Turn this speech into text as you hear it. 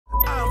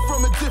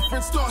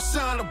different, star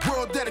shine, a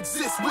world that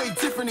exists way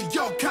different than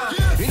your kind.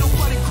 Ain't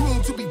nobody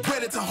groomed to be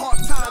ready to hard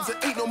times. There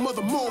ain't no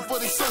mother moon for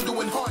they son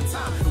doing hard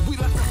time. And we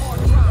like the hard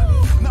grind,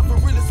 not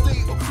for real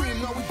estate or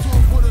cream. All we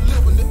doing for the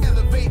living to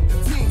elevate the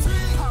teams.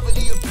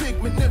 Poverty of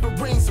pigment never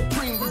reigns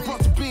supreme. We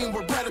brought to being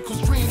where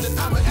radicals dream that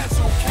I'm an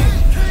actual king.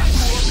 I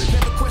grew up,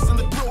 never question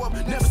the throw up,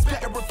 never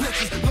scatter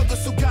reflections. Love the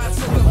so God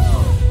so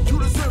up. You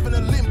deserve an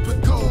Olympic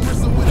gold.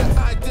 Wrestling with an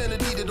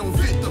identity that don't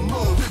fit the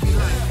mold. We be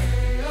like,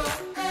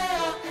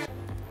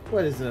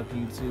 what is up,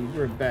 YouTube?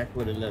 We're back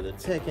with another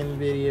Tekken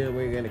video.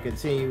 We're going to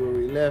continue where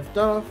we left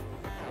off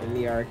in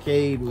the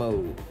arcade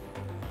mode.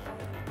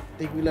 I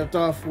think we left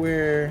off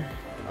where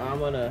I'm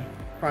going to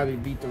probably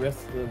beat the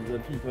rest of the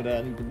people that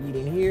I need to beat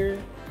in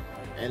here.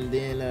 And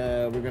then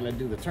we're going to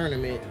do the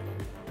tournament.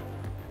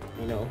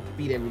 You know,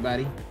 beat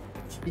everybody.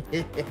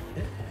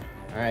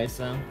 Alright,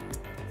 so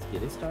let's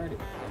get it started.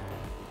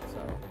 So,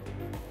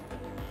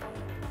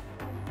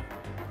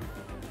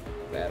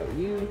 battle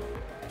you.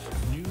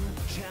 New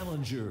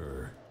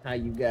challenger. How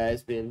you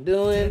guys been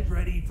doing? Get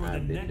ready for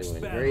I've the been next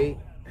doing battle. great.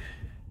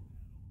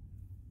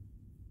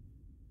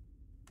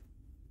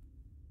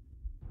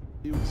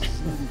 I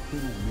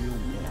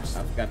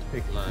forgot to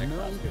pick my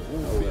costume.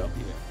 Oh well.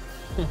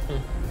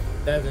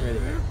 Doesn't really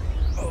matter.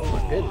 Oh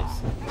my goodness.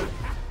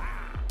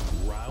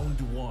 Round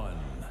one.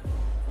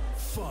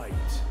 Fight.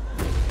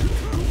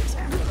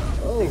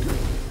 Oh.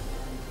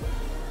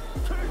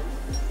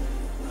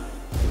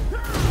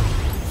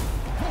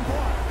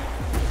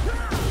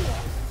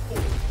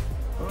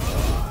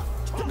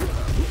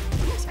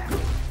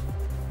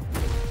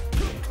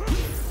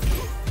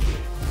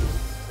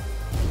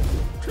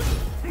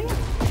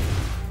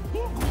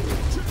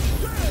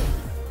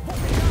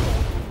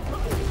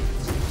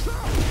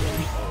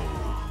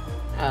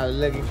 I was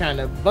looking kind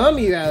of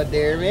bummy out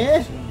there,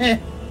 man.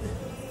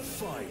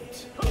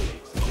 Fight.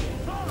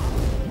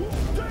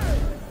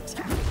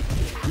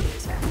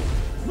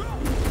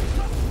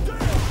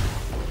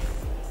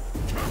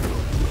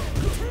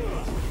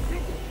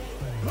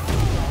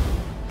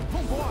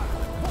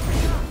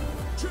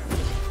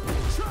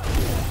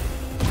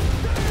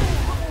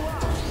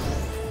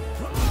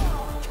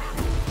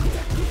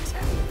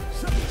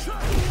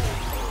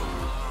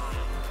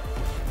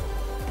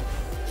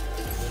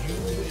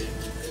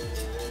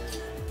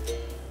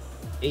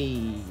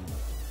 Hey.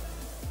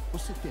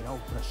 Você terá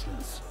outra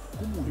chance,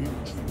 como eu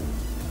te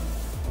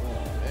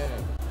Oh,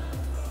 man.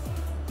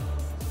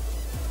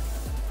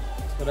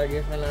 That's what I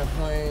get for not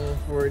playing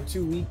for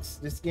 2 weeks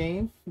this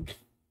game.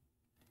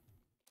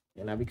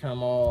 And I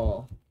become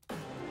all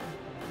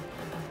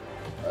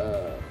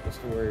what's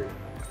the word?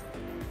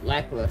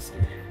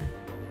 Lackluster.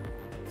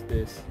 What's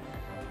this?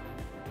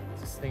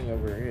 What's this thing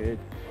over her head?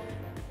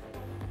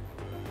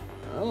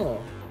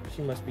 Oh,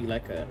 she must be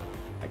like a,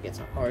 I guess,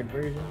 a hard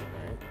version.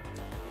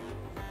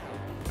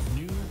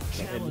 New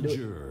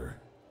challenger.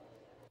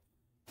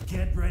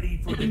 Get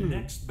ready for the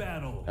next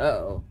battle.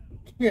 Uh-oh.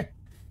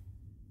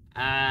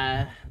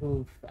 I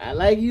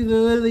like using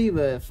Lily,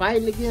 but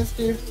fighting against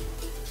her,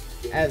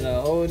 that's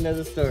a whole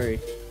nother story.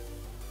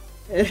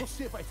 I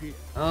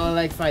don't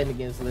like fighting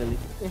against Lily.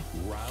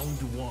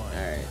 Round one.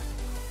 Alright.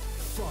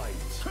 Fight.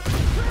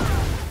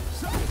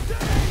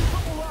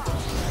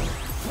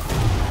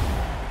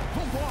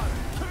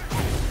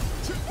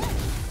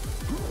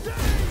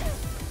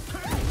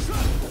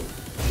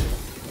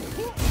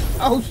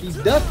 Oh, she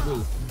ducked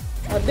me.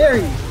 How dare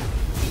you?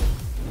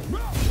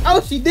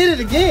 Oh, she did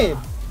it again.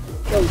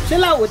 Yo,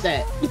 chill out with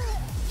that.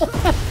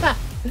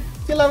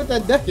 Chill out with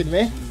that ducking,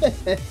 man.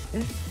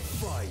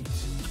 Fight.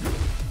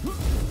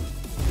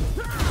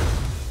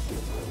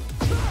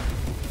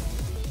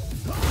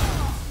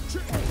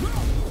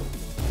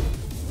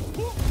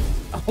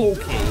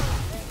 Okay.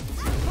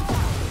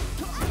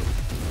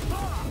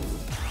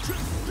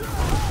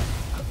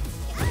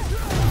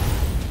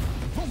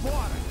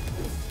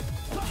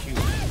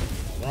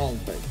 Wrong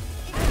button.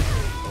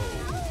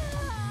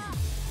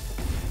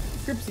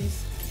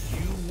 Cripsies.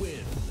 You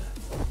win.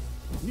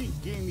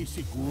 Ninguém me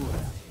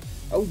segura.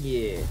 Oh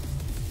yeah.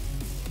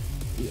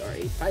 We are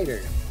a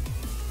fighter.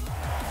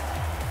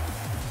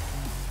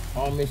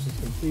 All missions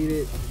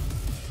completed.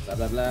 Blah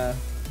blah blah.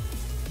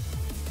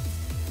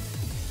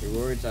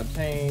 Rewards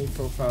obtained.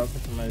 Profile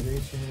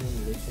customization.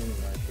 Mission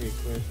and arcade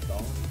quest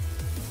gone.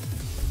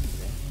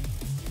 Okay.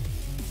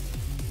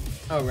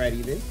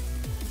 Alrighty then.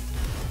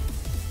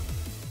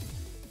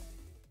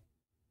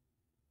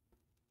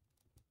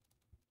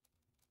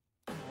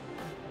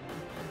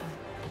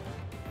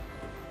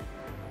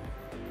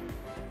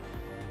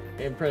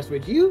 Impressed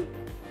with you?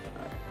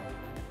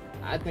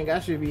 I think I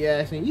should be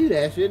asking you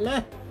that, shouldn't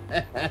I?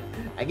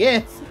 I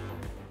guess.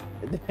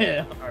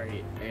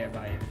 Alright,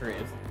 everybody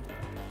impressed.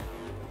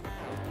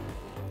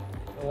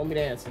 Don't want me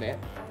to answer that.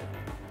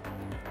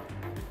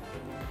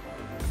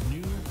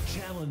 New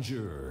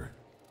challenger.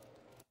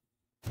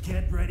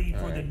 Get ready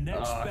for the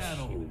next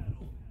battle. Shoot.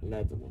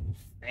 Another one.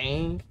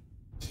 Fang.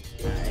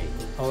 Alright,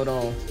 hold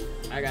on.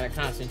 I gotta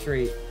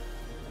concentrate.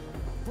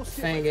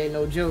 Fang ain't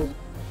no joke.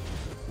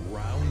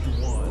 Round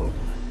one.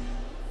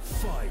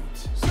 Fight.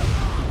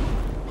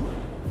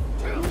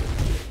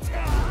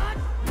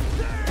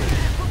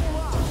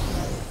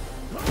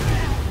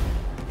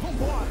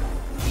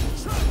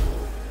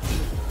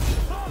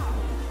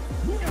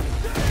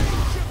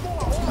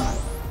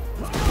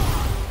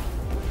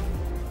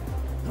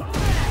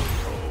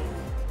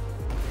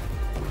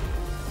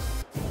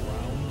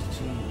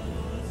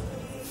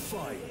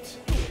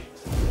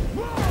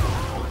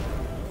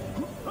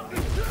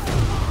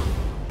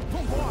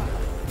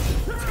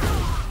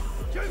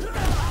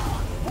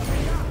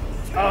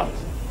 Oh.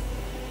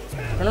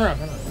 Turn around,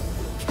 turn around.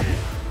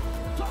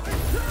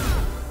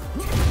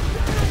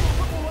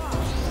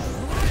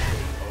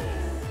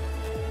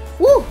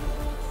 Woo!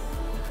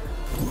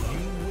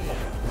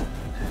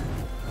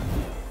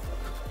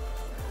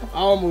 I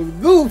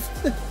almost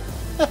goofed.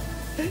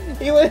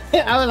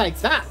 I was like,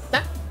 stop,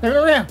 turn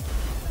around.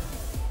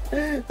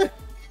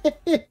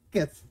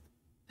 Cause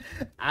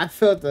I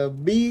felt a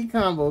B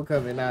combo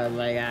coming. I was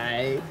like,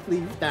 alright,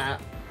 please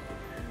stop.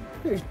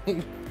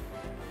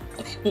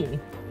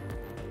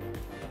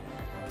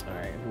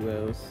 Alright, who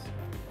else?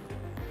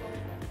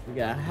 We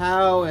got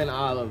Hal and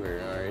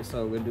Oliver. Alright,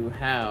 so we'll do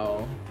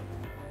Hal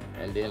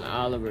and then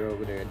Oliver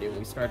over there. Then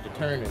we start the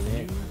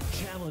tournament. New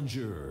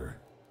challenger.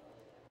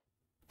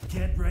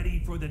 Get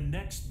ready for the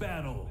next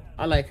battle.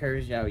 I like her,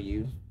 Xiao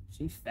Yu.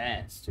 She's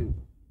fast too.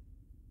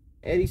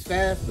 Eddie's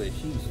fast, but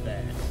she's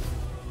fast.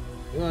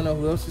 You wanna know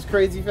who else is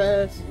crazy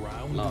fast?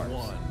 Round Lars.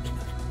 1.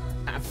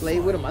 I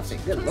played with him. I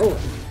said, good lord,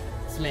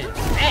 this man is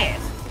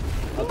fast.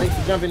 Oh, thanks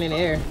for jumping in the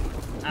air.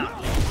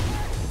 Oh, man.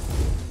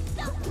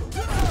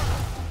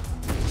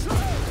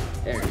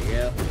 There we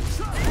go.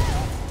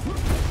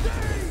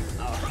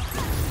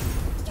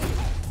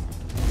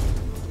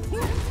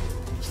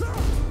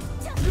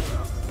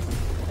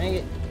 Dang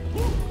it.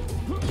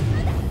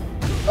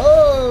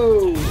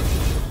 Oh!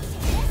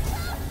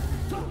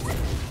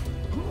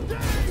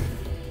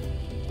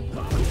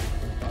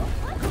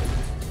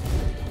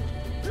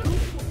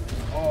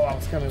 Oh, I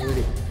was coming with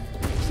it.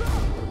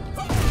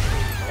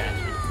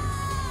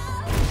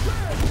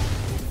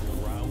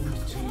 Round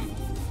 2.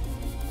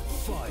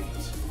 Fight.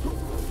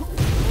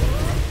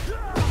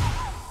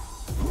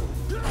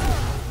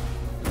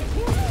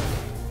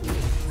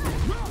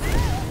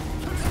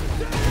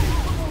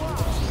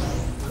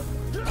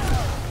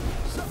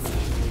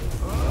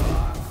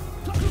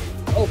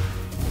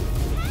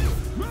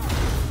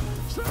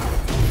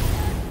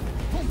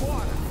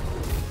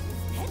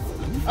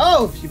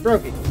 Oh, she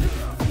broke it.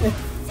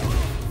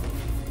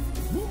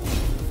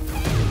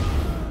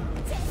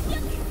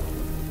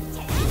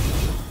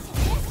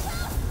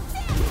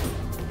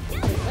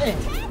 Hey.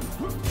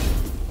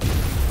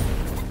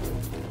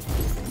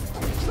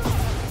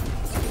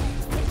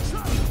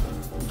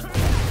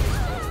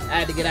 I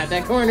had to get out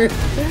that corner.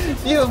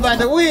 She was about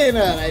to win.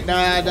 Like,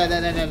 nah.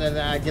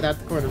 Get out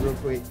the corner real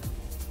quick.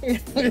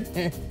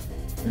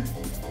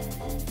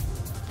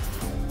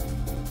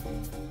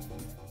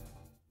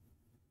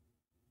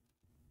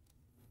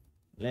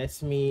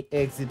 Let me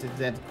exit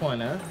that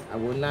corner. I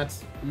will not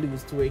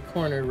lose to a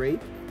corner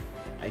rape.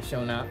 I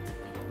shall not.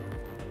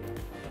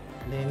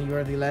 Then you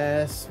are the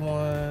last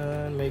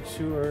one. Make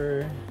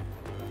sure.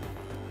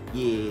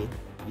 Yeah,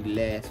 you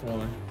last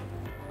one.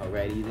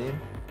 Alrighty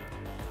then.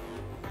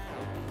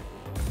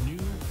 New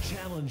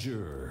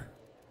challenger.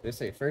 Did it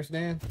say first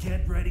Dan?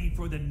 Get ready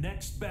for the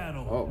next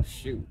battle. Oh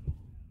shoot.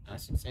 I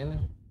should send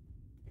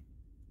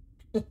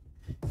him.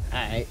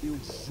 Alright.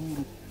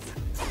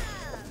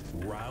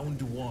 Round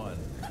 1.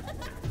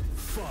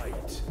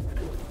 Fight.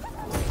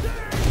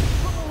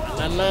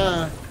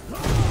 Nah.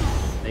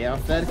 Stay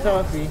off that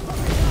coffee.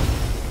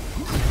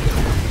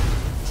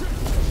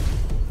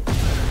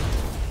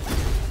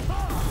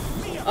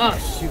 Oh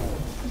shoot.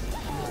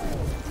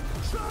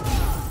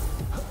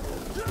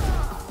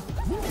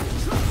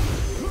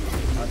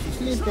 Oh, she's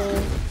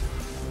sleeping.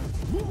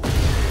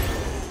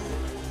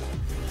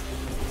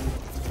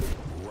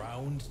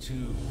 Round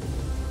 2.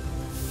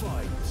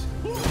 Fight.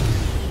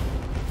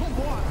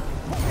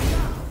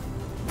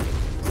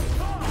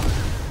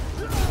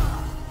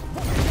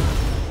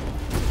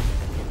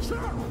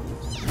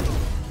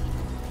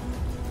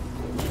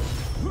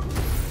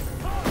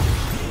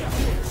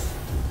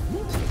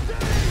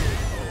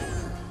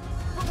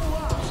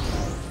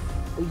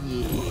 Oh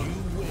yeah.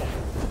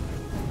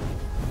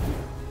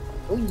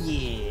 Oh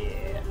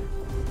yeah.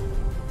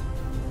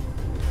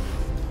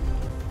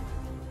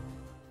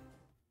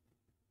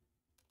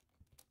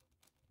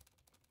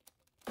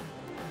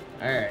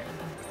 Alright.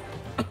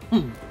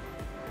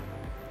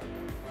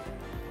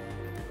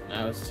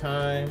 Now it's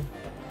time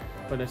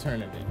for the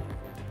tournament.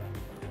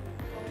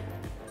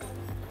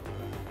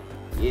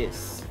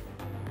 Yes.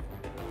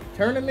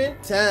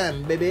 Tournament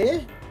time,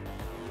 baby.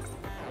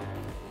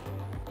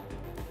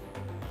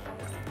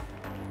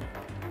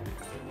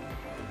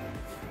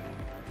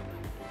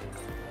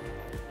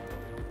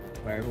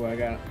 Alright, who I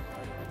got?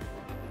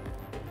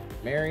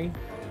 Mary?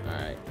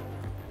 Alright.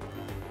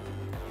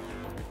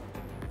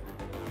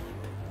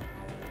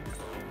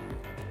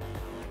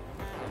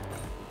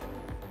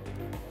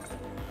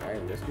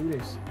 Alright, let's do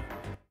this.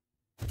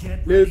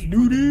 Get Let's ready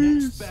do for the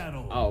next this.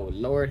 battle. Oh,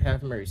 Lord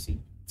have mercy.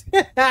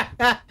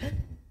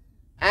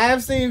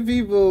 I've seen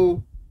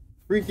people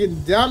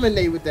freaking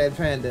dominate with that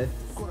panda.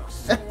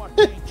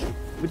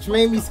 Which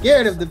made me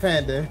scared of the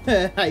panda.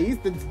 I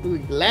used to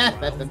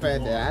laugh at the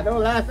panda. I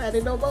don't laugh at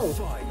it no more.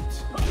 Fight.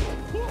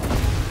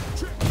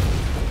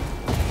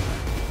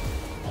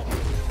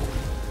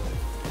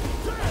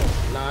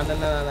 Nah,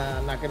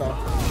 knock it off.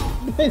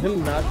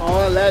 Knock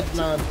all that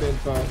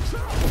nonsense off.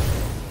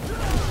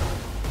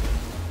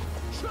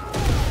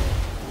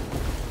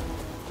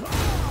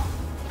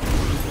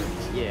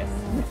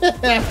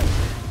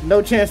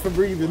 No chance for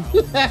breathing.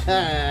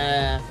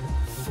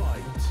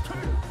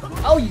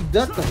 Oh, you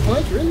ducked the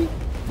punch, really?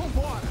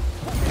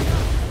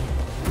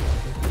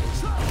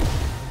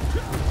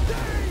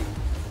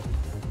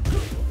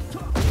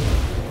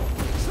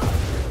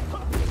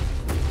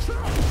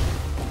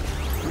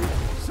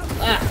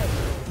 Ah.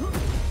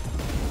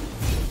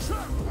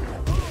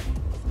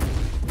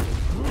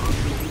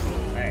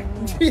 Alright.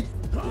 We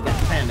got the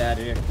panda out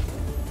of here.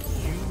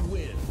 You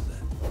win.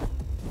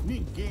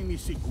 Ninguém me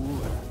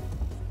segura.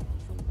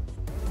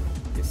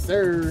 Yes,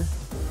 sir.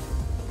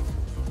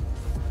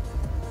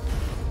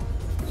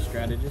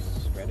 Strategist.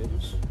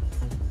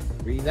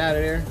 Breathe out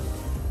of there.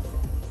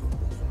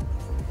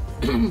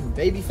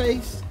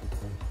 Babyface.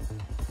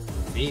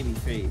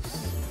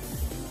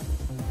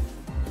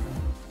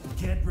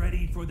 Get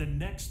ready for the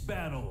next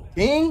battle.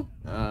 King?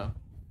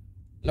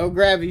 No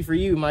gravity for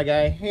you, my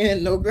guy.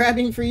 No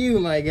grabbing for you,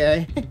 my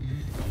guy.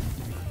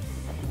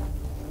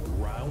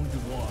 Round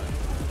 1.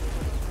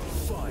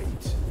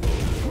 Fight.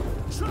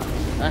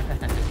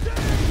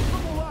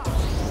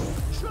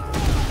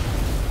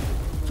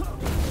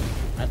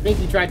 I think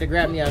he tried to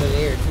grab me out of the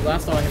air too. I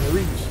saw him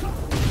reach.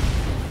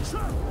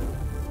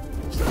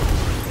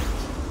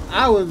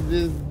 I was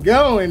just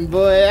going,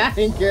 boy. I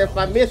didn't care if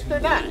I missed or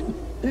not.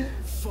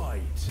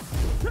 Fight.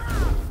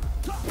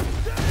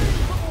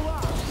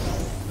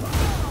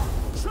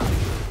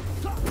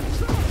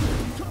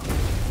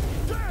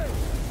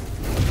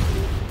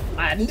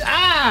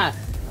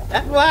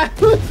 That's why I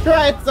was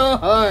trying so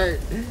hard.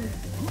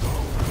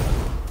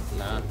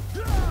 Nah.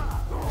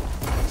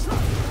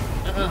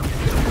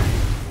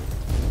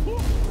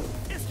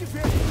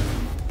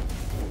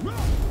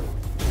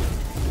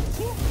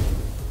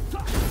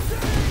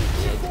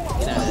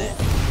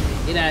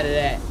 Get out of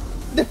that.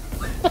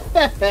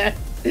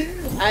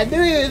 I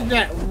knew he was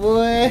not.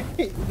 Boy,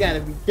 you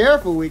gotta be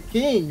careful with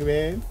King,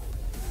 man.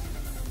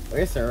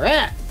 It's a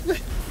wrap.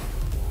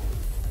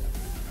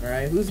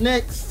 Alright, who's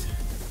next?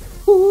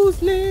 Who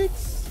that?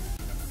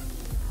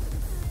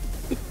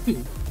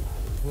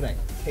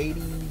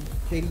 Katie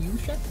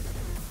Usha?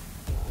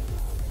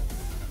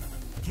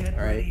 Get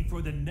ready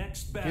for the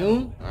next battle.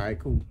 June? Alright,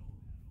 cool.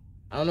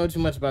 I don't know too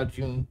much about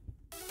June.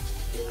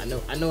 I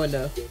know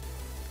enough.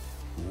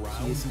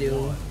 Round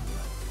still 1.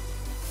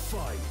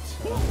 Fight.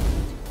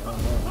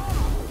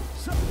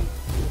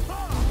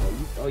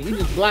 Oh, you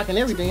just blocking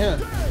everything, huh?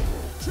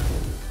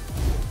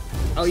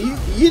 Oh, you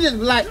just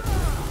block.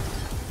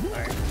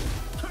 Alright.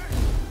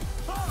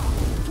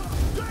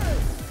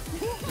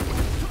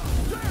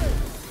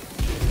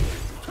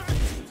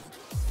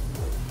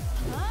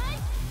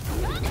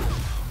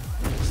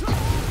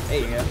 There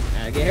you go.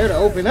 Now get her to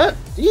open up.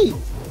 Jeez.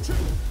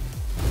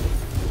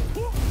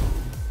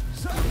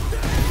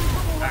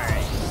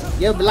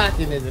 Alright. Your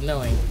blocking is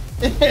annoying.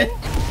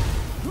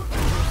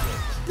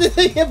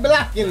 Your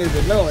blocking is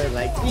annoying,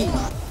 like, geez.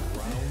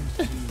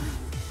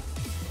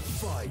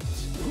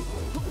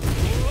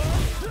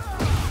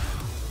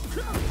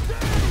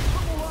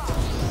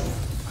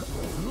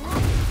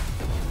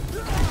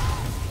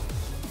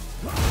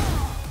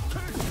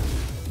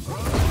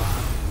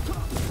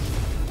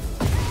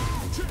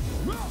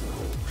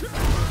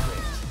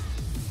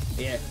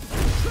 Yeah.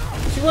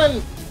 She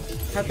wasn't,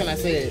 how can I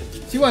say it?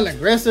 She wasn't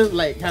aggressive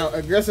like how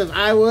aggressive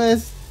I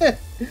was.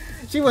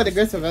 She wasn't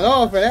aggressive at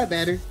all for that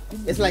matter.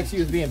 It's like she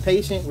was being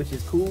patient, which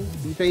is cool.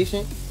 Be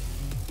patient.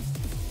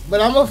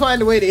 But I'm gonna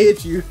find a way to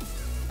hit you.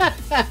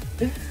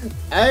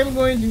 I'm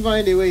going to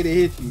find a way to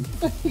hit you.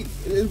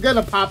 It's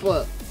gonna pop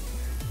up.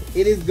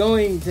 It is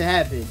going to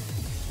happen.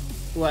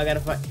 Well, I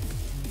gotta fight.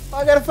 Oh,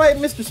 I gotta fight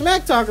Mr.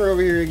 Smack Talker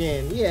over here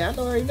again. Yeah, I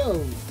already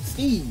know.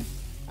 Steve.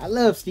 I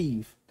love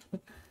Steve.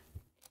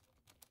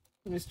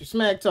 Mr.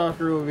 Smack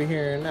Talker over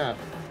here, and I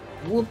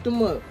whooped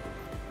him up.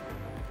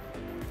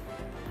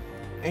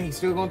 And he's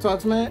still gonna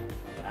talk smack?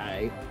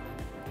 Alright.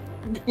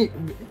 He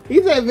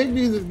said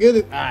victory is as good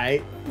as.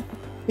 Alright.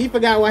 He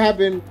forgot what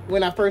happened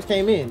when I first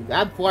came in.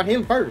 I fought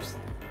him first.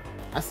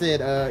 I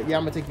said, yeah,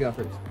 I'm gonna take you out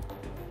first.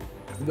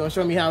 You gonna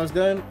show me how it's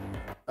done?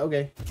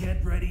 Okay.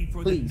 Get ready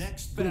for the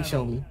next battle. Please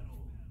show me.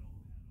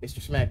 Mr.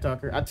 Smack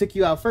Talker. I took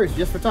you out first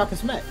just for talking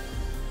smack.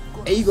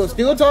 And you gonna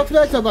still talk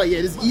smack? Talk about, yeah,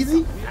 it's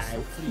easy?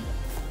 Alright.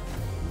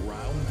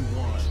 Round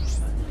 1.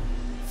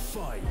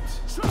 Fight.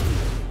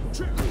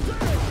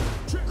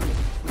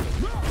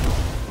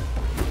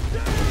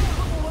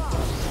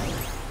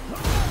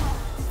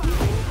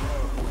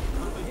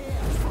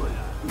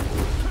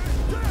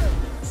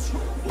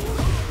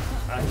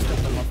 I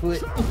stepped on my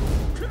foot.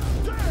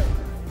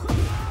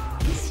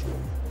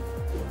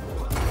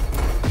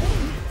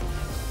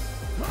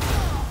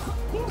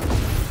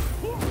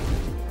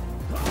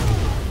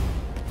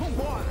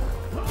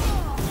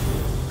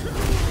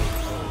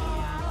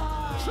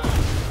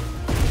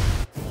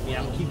 Yeah,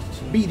 I'm gonna keep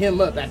beat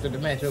him up after the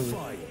match over.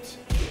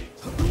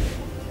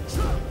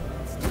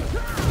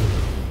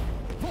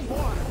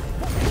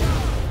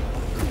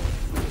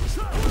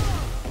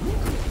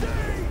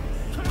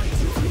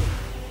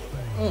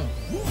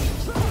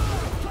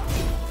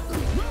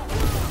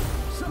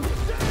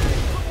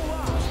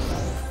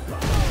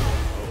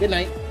 Good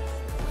night.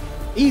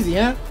 Easy,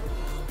 huh?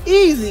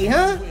 Easy,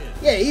 huh?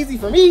 Yeah, easy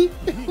for me.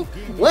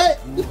 What?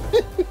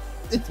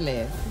 This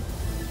man.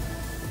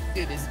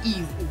 Good as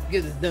easy, as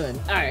good as done.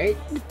 Alright.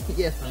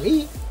 Yeah, for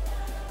me.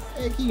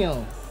 Heck, he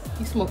on.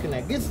 He's smoking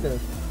that good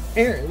stuff.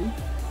 Apparently.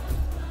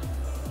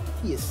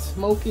 He is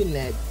smoking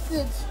that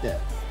good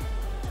stuff.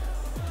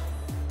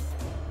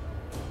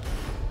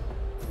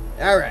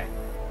 Alright.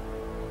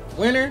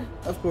 Winner,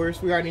 of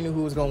course, we already knew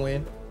who was gonna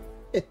win.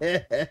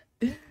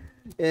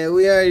 Yeah,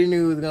 we already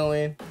knew who was gonna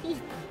win.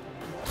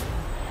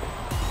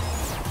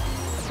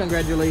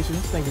 Congratulations,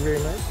 thank you very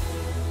much.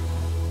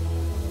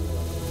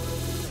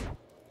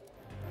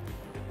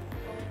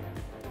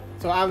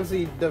 So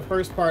obviously the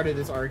first part of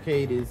this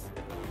arcade is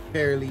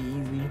fairly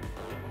easy.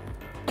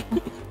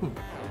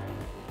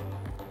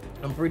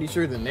 I'm pretty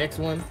sure the next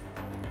one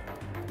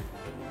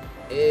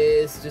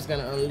is just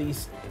gonna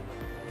unleash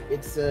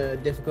its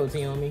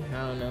difficulty on me.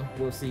 I don't know,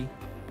 we'll see.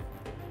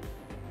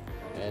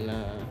 And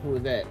who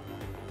was that?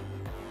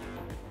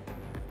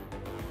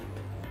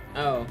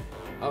 Oh,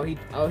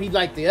 he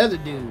liked the other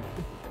dude.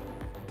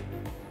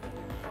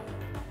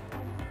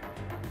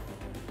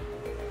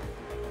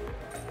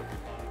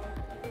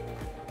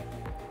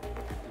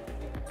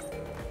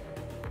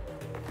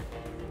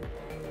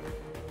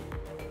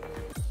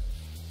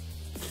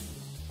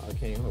 I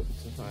can't hope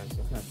to find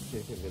some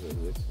competition that it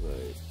looks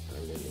like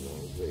I'm in the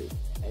wrong place.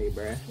 Hey,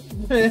 bruh.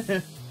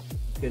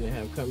 Couldn't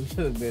have come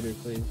to a better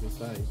place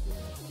besides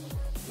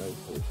no,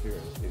 for sure,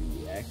 until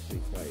you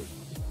actually fight.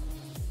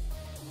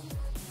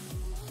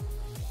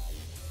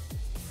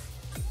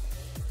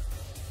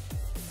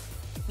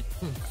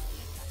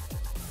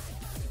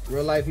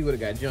 Real life, he would have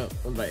got jumped.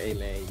 I was like, hey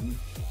man, you,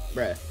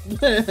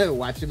 bruh,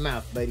 watch your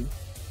mouth, buddy.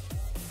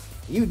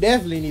 You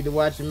definitely need to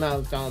watch your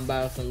mouth talking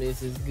about some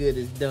this as good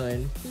as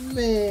done.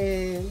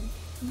 Man.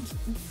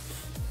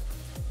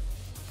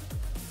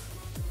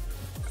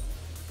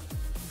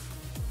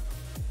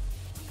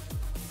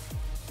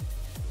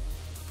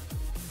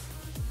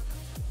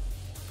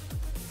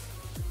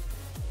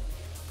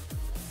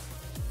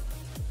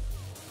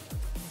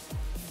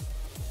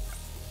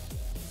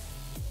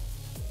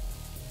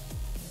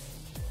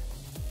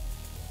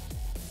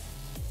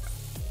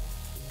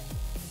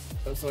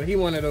 So he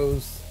one of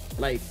those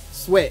like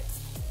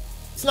sweats.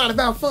 It's not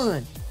about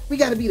fun. We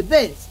gotta be the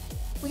best.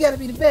 We gotta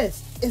be the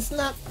best. It's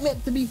not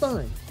meant to be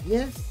fun.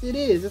 Yes, it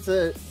is. It's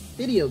a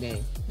video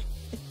game.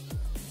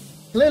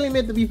 Clearly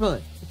meant to be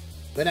fun.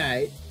 But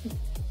alright.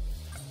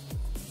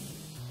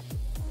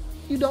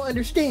 You don't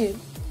understand.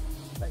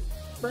 Like,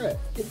 bruh,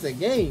 it's a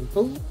game,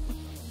 fool.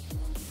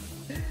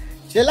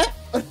 Chill out.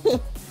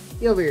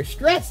 You over here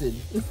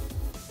stressing.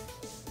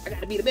 I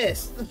gotta be the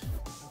best.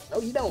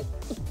 No, you don't.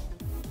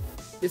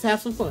 Just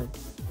have some fun.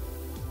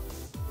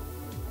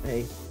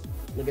 Hey,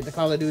 look at the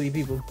Call of Duty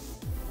people.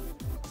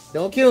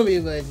 Don't kill me,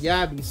 but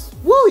y'all be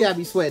y'all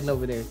be sweating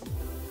over there.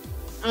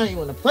 I don't even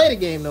want to play the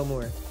game no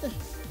more.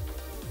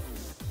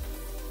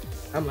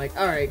 I'm like,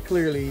 all right,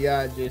 clearly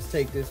y'all just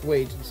take this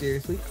way too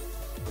seriously.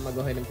 I'm gonna go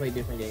ahead and play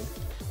different games.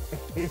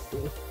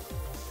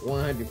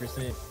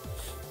 100%.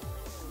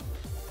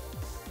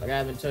 Like I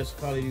haven't touched a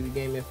Call of Duty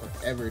game in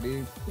forever,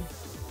 dude.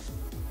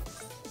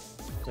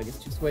 It's like it's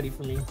too sweaty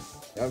for me.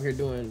 Out here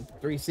doing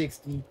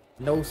 360,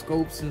 no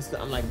scopes and stuff.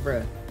 I'm like,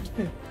 bruh,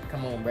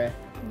 come on, bruh.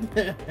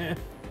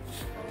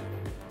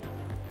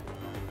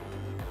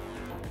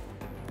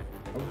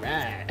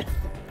 Alright.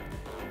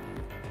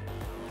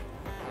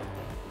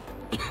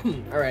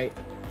 Alright.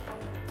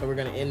 So we're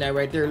gonna end that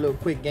right there. A little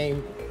quick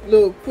game,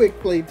 little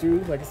quick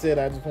playthrough. Like I said,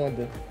 I just wanted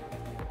to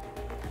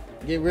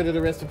get rid of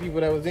the rest of the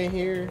people that was in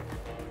here.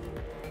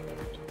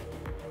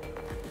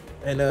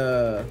 And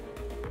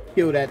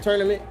kill that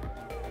tournament.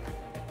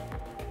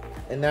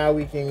 And now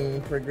we can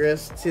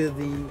progress to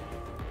the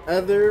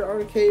other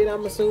arcade,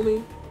 I'm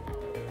assuming.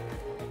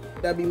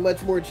 That'd be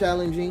much more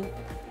challenging.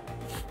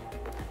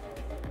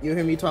 You'll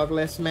hear me talk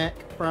less smack,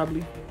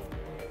 probably.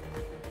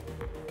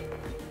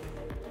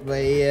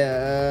 But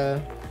yeah,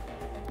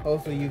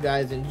 hopefully you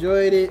guys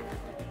enjoyed it.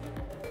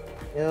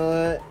 You know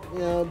what? You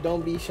know,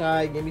 don't be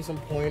shy. Give me some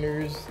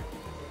pointers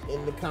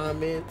in the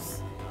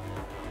comments.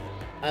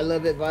 I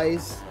love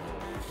advice.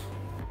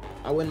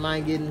 I wouldn't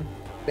mind getting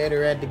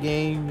better at the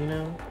game, you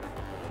know.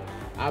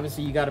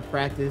 Obviously, you gotta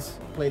practice,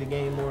 play the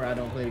game more. I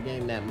don't play the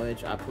game that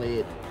much. I play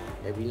it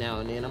every now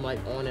and then. I'm like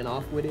on and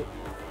off with it.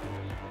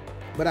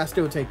 But I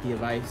still take the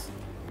advice,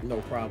 no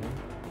problem.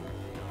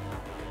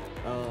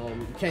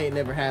 You can't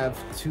never have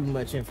too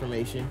much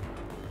information.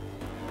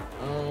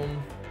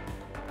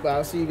 But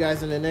I'll see you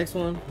guys in the next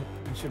one. Be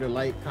sure to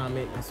like,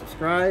 comment, and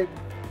subscribe.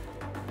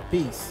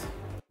 Peace.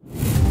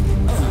 We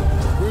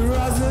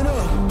rising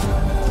up.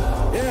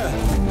 Yeah.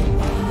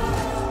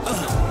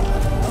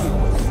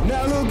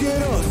 Now look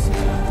at us.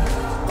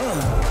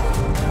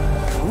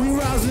 We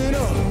rising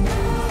up.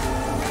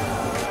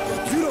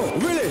 You don't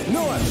really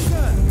know it.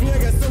 Me, I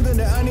got something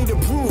that I need to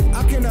prove.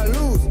 I cannot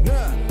lose.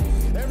 Nah.